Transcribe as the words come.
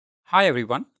Hi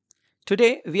everyone.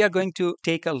 Today we are going to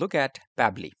take a look at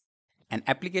Pabbly, an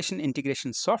application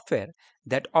integration software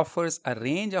that offers a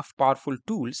range of powerful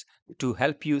tools to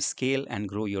help you scale and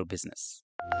grow your business.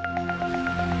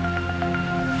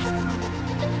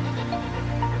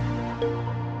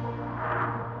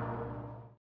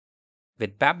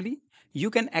 With Pabbly, you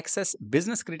can access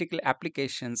business critical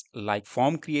applications like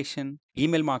form creation,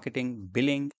 email marketing,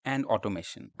 billing, and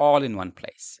automation all in one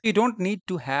place. You don't need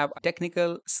to have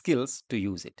technical skills to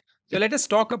use it. So let us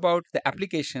talk about the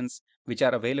applications which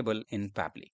are available in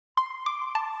Pabbly.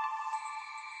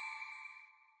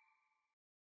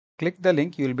 Click the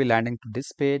link, you will be landing to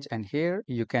this page, and here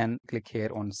you can click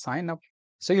here on sign up.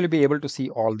 So you'll be able to see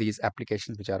all these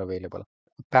applications which are available.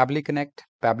 Pabbly Connect,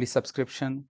 Pabbly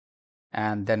subscription,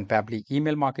 and then Pabbly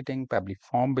email marketing, Pabbly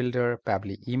form builder,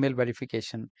 Pabbly email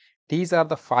verification. These are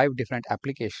the 5 different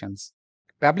applications.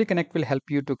 Pabbly Connect will help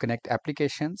you to connect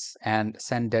applications and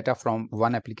send data from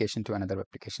one application to another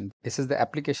application. This is the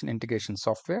application integration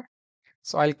software.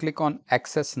 So I'll click on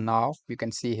access now. You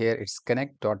can see here it's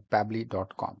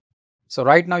connect.pabbly.com. So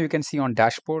right now you can see on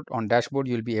dashboard,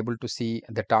 you'll be able to see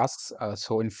the tasks.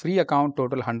 So in free account,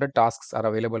 total 100 tasks are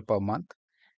available per month.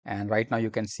 And right now you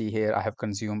can see here, I have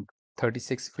consumed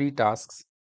 36 free tasks.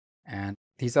 And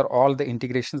these are all the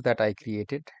integrations that I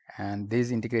created. And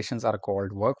these integrations are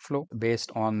called workflow based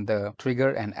on the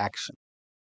trigger and action.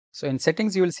 So in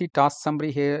settings, you will see task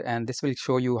summary here, and this will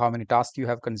show you how many tasks you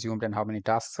have consumed and how many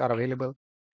tasks are available.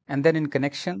 And then in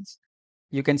connections,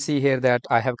 you can see here that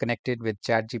I have connected with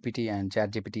ChatGPT, and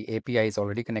ChatGPT API is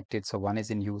already connected, so one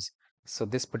is in use. So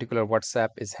this particular WhatsApp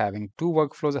is having 2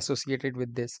 workflows associated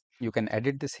with this. You can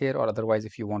edit this here, or otherwise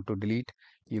if you want to delete,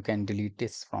 you can delete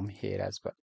this from here as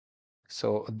well.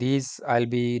 So these I'll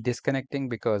be disconnecting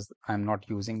because I'm not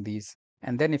using these.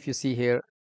 And then if you see here,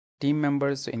 team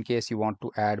members, so in case you want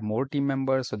to add more team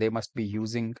members, so they must be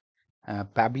using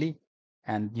Pabbly,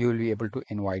 and you will be able to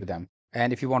invite them.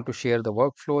 And if you want to share the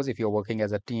workflows, if you're working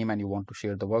as a team and you want to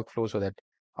share the workflow so that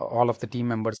all of the team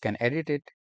members can edit it,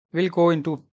 we'll go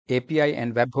into API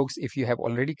and webhooks. If you have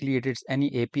already created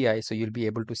any API, so you'll be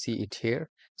able to see it here.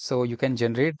 So you can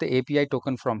generate the API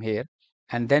token from here,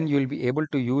 and then you'll be able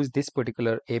to use this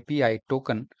particular API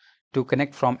token to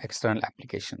connect from external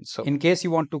applications. So in case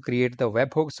you want to create the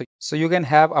webhook, so you can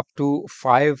have up to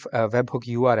 5 webhook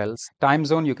URLs. Time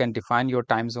zone, you can define your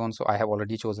time zone. So I have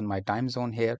already chosen my time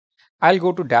zone here. I'll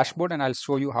go to dashboard and I'll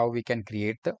show you how we can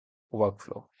create the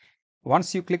workflow.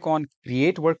 Once you click on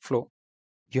create workflow,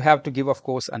 you have to give, of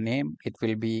course, a name. It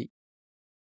will be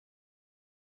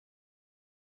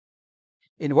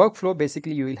in workflow.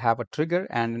 Basically, you will have a trigger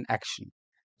and an action.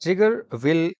 Trigger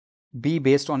will be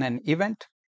based on an event,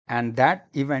 and that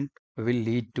event will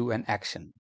lead to an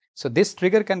action. So this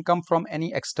trigger can come from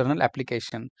any external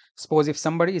application. Suppose if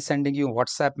somebody is sending you a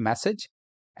WhatsApp message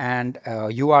and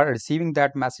you are receiving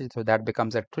that message, so that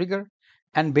becomes a trigger.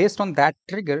 And based on that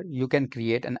trigger, you can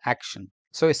create an action.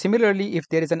 So similarly, if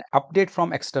there is an update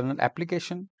from external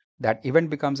application, that event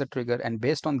becomes a trigger, and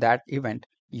based on that event,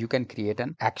 you can create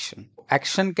an action.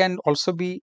 Action can also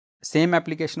be same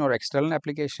application or external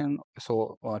application.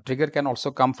 So trigger can also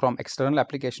come from external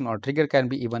application, or trigger can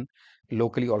be even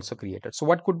locally also created. So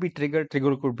what could be trigger?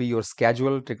 Trigger could be your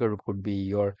schedule. Trigger could be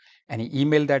your any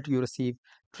email that you receive.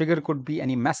 Trigger could be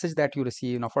any message that you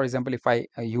receive. Now, for example, if I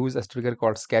use a trigger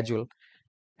called schedule,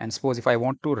 and suppose if I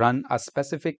want to run a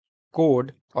specific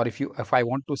code, or if I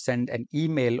want to send an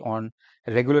email on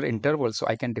regular intervals, so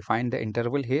I can define the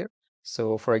interval here.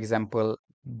 So for example,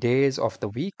 days of the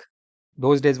week,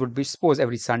 those days would be, suppose,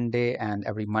 every Sunday and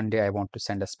every Monday I want to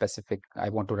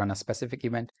run a specific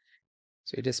event.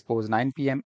 So it is suppose 9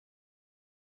 p.m.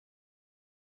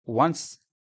 Once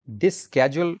this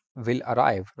schedule will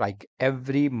arrive like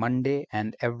every Monday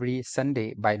and every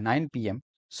Sunday by 9 p.m.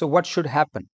 So what should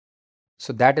happen?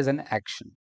 So that is an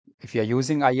action. If you are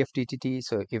using IFTTT,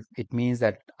 so if it means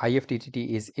that IFTTT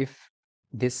is if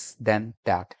this then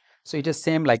that. So it is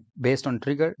same, like based on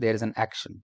trigger, there is an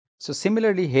action. So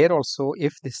similarly here also,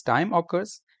 if this time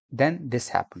occurs, then this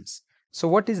happens. So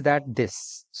what is that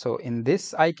this? So in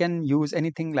this, I can use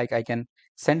anything, like I can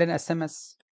send an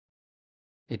SMS.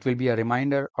 It will be a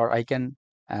reminder, or I can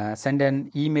send an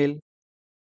email.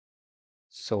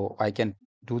 So I can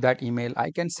do that email. I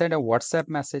can send a WhatsApp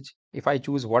message if I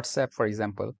choose WhatsApp, for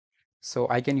example. So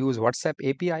I can use WhatsApp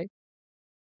API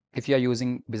if you are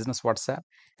using business WhatsApp.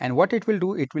 And what it will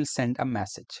do, it will send a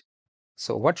message.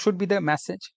 So what should be the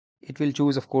message? It will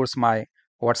choose, of course, my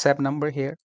WhatsApp number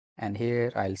here, and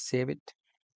here I'll save it.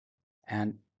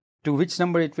 And to which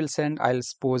number it will send, I'll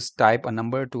suppose type a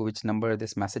number to which number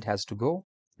this message has to go.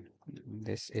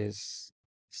 This is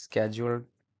scheduled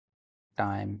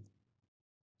time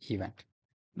event.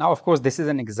 Now, of course, this is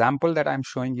an example that I'm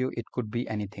showing you. It could be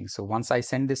anything. So once I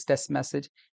send this test message,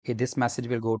 this message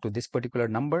will go to this particular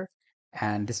number,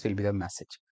 and this will be the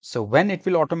message. So when it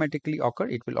will automatically occur,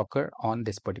 it will occur on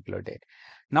this particular date.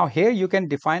 Now here you can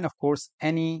define, of course,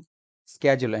 any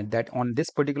schedule, and that on this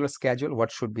particular schedule,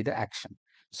 what should be the action.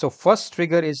 So first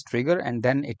trigger is trigger, and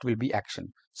then it will be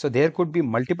action. So there could be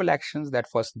multiple actions, that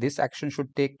first this action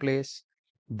should take place,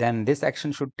 then this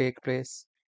action should take place,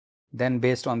 then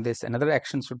based on this another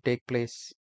action should take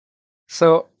place.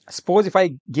 So suppose if I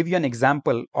give you an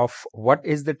example of what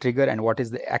is the trigger and what is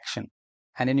the action,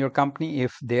 and in your company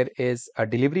if there is a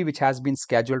delivery which has been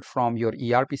scheduled from your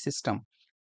ERP system,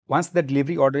 once the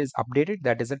delivery order is updated,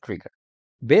 that is a trigger.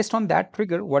 Based on that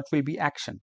trigger, what will be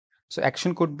action? So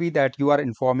action could be that you are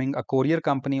informing a courier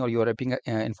company, or you are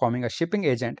informing a shipping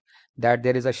agent that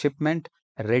there is a shipment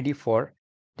ready for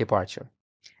departure.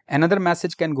 Another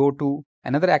message can go to,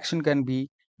 another action can be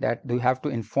that you have to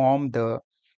inform the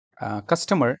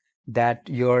customer that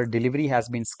your delivery has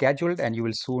been scheduled and you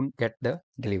will soon get the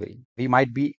delivery. We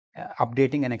might be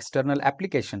updating an external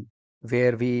application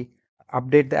where we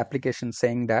update the application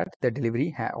saying that the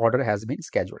delivery order has been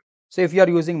scheduled. So if you are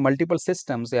using multiple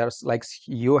systems, there are like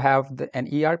you have an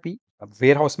ERP, a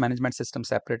warehouse management system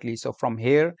separately. So from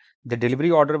here, the delivery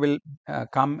order will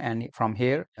come, and from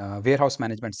here, warehouse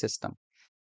management system.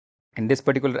 In this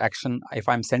particular action, if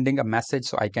I'm sending a message,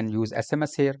 so I can use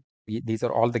SMS here. These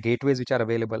are all the gateways which are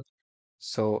available.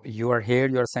 So you are here,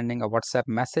 you are sending a WhatsApp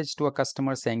message to a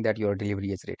customer saying that your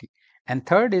delivery is ready. And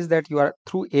third is that you are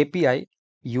through API,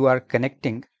 you are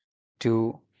connecting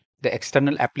to the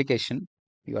external application,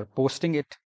 you are posting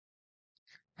it.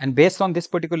 And based on this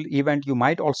particular event, you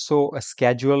might also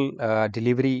schedule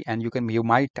delivery, and you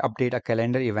might update a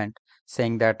calendar event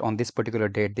saying that on this particular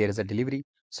date there is a delivery.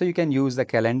 So you can use the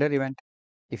calendar event.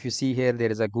 If you see here,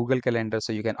 there is a Google Calendar,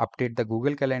 so you can update the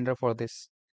Google Calendar for this.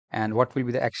 And what will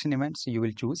be the action event? So you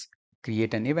will choose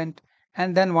create an event,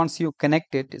 and then once you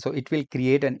connect it, so it will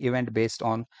create an event based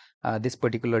on this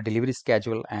particular delivery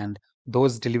schedule, and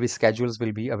those delivery schedules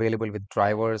will be available with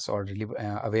drivers, or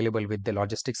available with the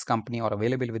logistics company, or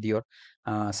available with your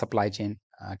supply chain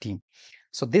team.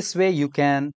 So this way you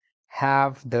can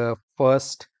have the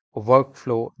first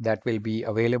workflow that will be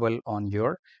available on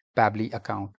your Pabbly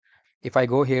account. If I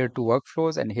go here to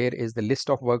workflows, and here is the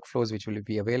list of workflows which will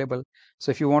be available.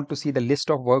 So if you want to see the list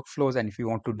of workflows, and if you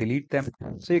want to delete them,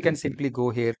 so you can simply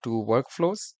go here to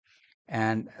workflows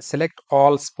and select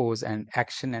all suppose and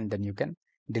action, and then you can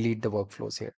delete the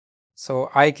workflows here. So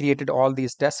I created all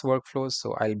these test workflows,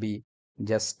 so I'll be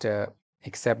just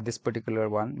accept this particular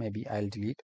one. Maybe I'll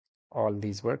delete all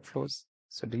these workflows.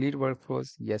 So delete workflows,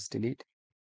 yes, delete,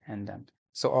 and done.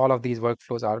 So all of these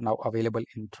workflows are now available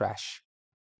in trash.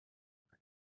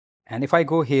 And if I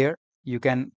go here, you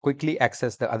can quickly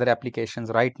access the other applications.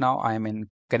 Right now I am in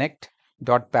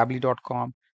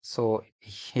connect.pabbly.com. So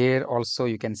here also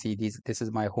you can see this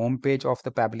is my home page of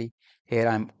the Pabbly. Here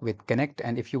I'm with Connect,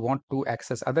 and if you want to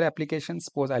access other applications,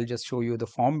 suppose I'll just show you the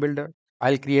form builder.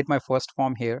 I'll create my first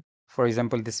form here. For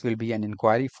example, this will be an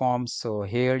inquiry form. So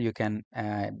here you can,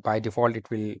 by default, it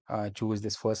will choose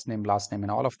this first name, last name,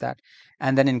 and all of that.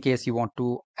 And then in case you want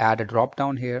to add a drop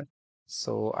down here,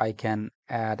 so I can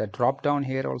add a drop down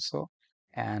here also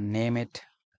and name it.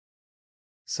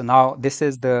 So now this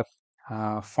is the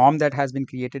form that has been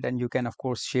created, and you can of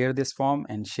course share this form,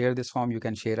 and share this form. You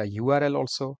can share a URL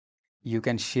also. You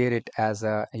can share it as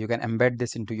you can embed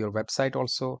this into your website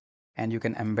also, and you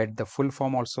can embed the full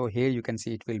form also. Here you can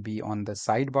see it will be on the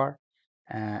sidebar,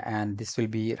 and this will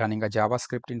be running a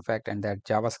JavaScript, in fact, and that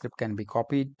JavaScript can be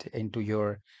copied into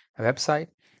your website.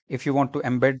 If you want to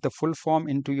embed the full form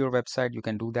into your website, you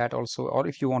can do that also. Or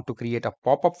if you want to create a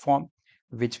pop-up form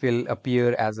which will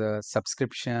appear as a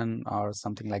subscription or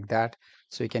something like that,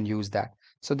 so you can use that.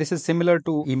 So this is similar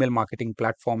to email marketing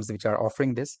platforms which are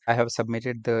offering this. I have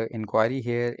submitted the inquiry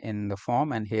here in the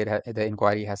form, and here the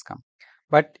inquiry has come.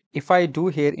 But if I do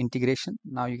here integration,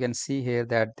 now you can see here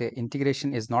that the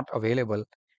integration is not available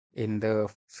in the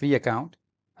free account.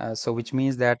 So which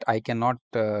means that I cannot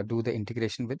do the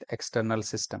integration with external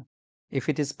system. If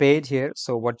it is paid here,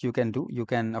 so what you can do, you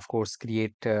can of course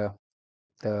create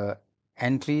the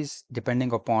entries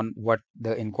depending upon what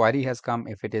the inquiry has come.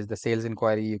 If it is the sales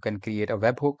inquiry, you can create a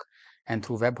webhook, and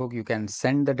through webhook you can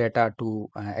send the data to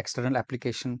external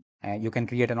application. You can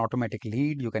create an automatic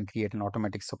lead, you can create an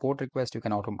automatic support request, you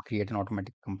can create an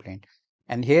automatic complaint.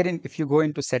 And here if you go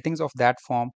into settings of that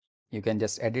form, you can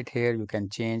just edit here, you can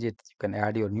change it, you can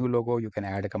add your new logo, you can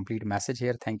add a complete message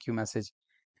here, thank you message.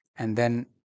 And then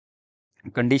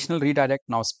conditional redirect.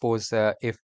 Now suppose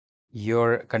if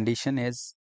your condition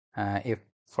is, if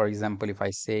for example, if I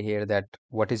say here that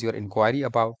what is your inquiry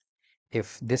about,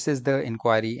 if this is the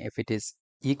inquiry, if it is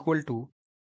equal to,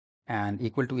 and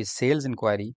equal to is sales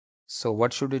inquiry, so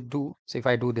what should it do? So if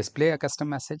I do display a custom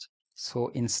message, so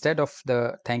instead of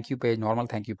the thank you page, normal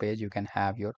thank you page, you can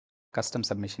have your custom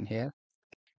submission here.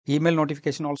 Email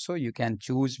notification also, you can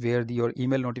choose where your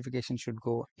email notification should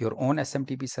go, your own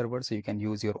SMTP server, so you can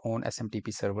use your own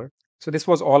SMTP server. So this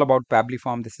was all about Pabbly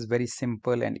form. This is very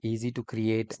simple and easy to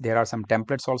create. There are some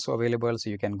templates also available,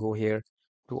 so you can go here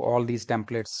to all these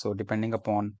templates. So depending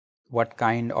upon what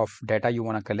kind of data you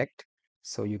want to collect,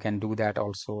 so you can do that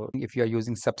also. If you are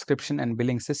using subscription and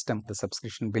billing system, the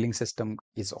subscription billing system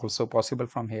is also possible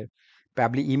from here.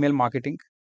 Pabbly email marketing,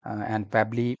 and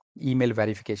Pabbly email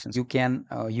verifications. You can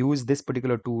use this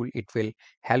particular tool. It will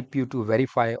help you to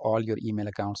verify all your email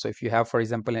accounts. So if you have, for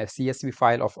example, a CSV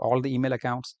file of all the email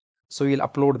accounts, so you'll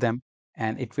upload them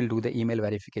and it will do the email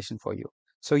verification for you.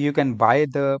 So you can buy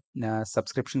the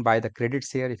subscription by the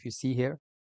credits here. If you see here,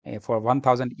 for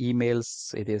 1000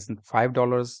 emails, it is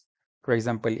 $5. For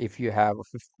example, if you have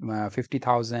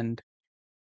 50,000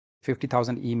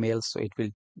 emails, so it will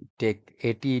take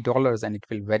 $80 and it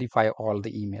will verify all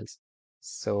the emails.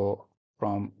 So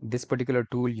from this particular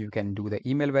tool, you can do the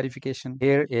email verification.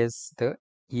 Here is the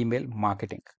email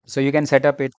marketing. So you can set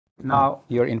up it. Now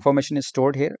your information is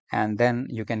stored here, and then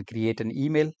you can create an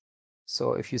email.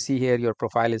 So if you see here, your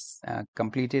profile is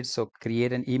completed. So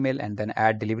create an email and then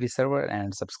add delivery server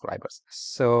and subscribers.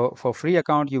 So for free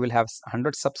account, you will have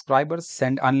 100 subscribers,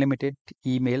 send unlimited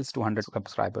emails to 100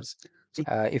 subscribers.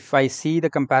 If I see the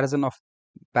comparison of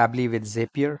Pabbly with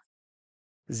Zapier,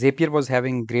 Zapier was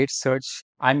having great search.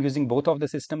 I'm using both of the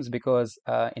systems because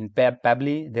in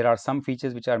Pabbly, there are some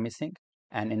features which are missing.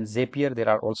 And in Zapier, there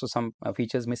are also some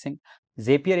features missing.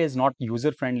 Zapier is not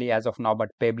user-friendly as of now, but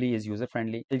Pabbly is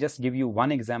user-friendly. I'll just give you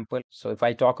one example. So if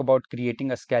I talk about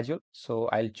creating a schedule, so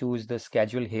I'll choose the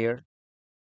schedule here.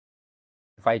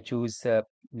 If I choose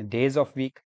days of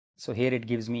week, so here it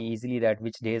gives me easily that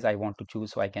which days I want to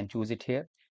choose, so I can choose it here.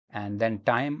 And then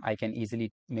time, I can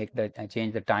easily make the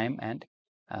change the time and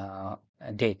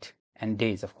date and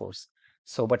days, of course.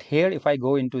 So but here if I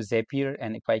go into Zapier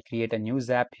and if I create a new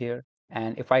Zap here,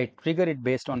 and if I trigger it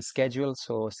based on schedule,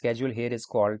 so schedule here is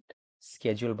called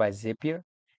schedule by Zapier.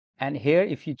 And here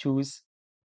if you choose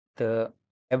the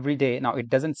every day, now it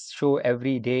doesn't show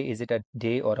every day, is it a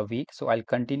day or a week? So I'll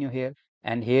continue here,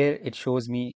 and here it shows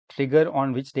me trigger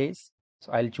on which days.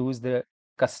 So I'll choose the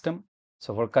custom.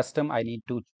 So for custom, I need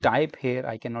to type here.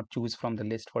 I cannot choose from the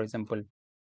list, for example,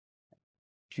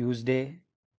 Tuesday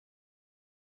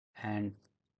and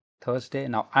Thursday.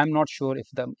 Now I'm not sure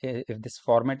if this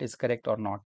format is correct or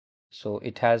not. So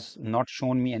it has not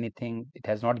shown me anything. It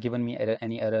has not given me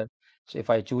any error. So if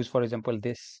I choose, for example,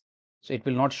 this, so it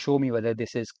will not show me whether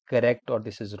this is correct or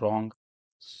this is wrong.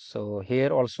 So here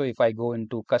also, if I go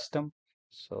into custom,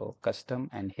 so custom,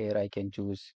 and here I can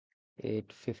choose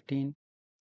 8:15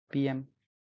 p.m.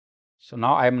 So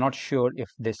now I'm not sure if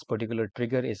this particular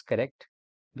trigger is correct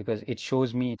because it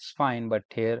shows me it's fine, but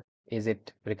here is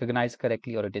it recognized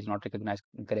correctly or it is not recognized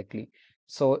correctly.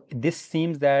 So this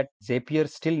seems that Zapier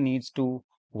still needs to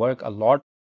work a lot.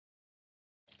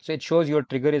 So it shows your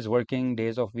trigger is working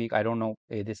days of week. I don't know,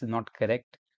 this is not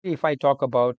correct. If I talk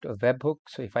about a webhook,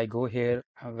 so if I go here,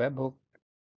 a webhook,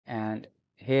 and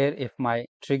here if my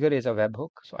trigger is a webhook,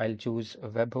 so I'll choose a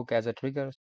webhook as a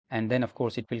trigger, and then of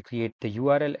course it will create the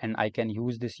URL, and I can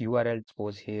use this URL.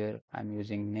 Suppose here I'm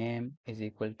using name is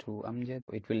equal to Amjad.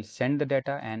 It will send the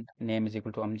data and name is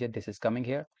equal to Amjad. This is coming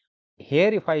here.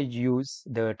 Here if I use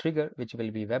the trigger, which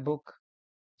will be webhook,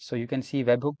 so you can see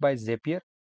webhook by Zapier.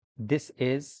 This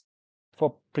is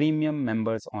for premium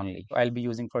members only. I'll be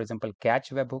using, for example,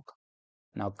 catch webhook.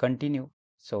 Now continue.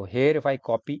 So here if I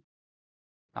copy,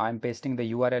 I'm pasting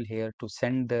the URL here to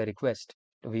send the request.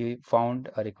 We found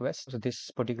a request. So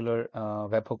this particular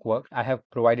webhook worked. I have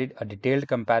provided a detailed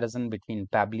comparison between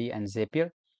Pabbly and Zapier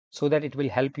so that it will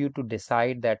help you to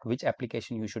decide that which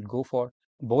application you should go for.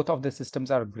 Both of the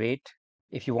systems are great.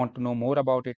 If you want to know more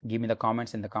about it, give me the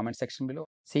comments in the comment section below.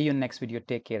 See you in next video.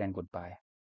 Take care and goodbye.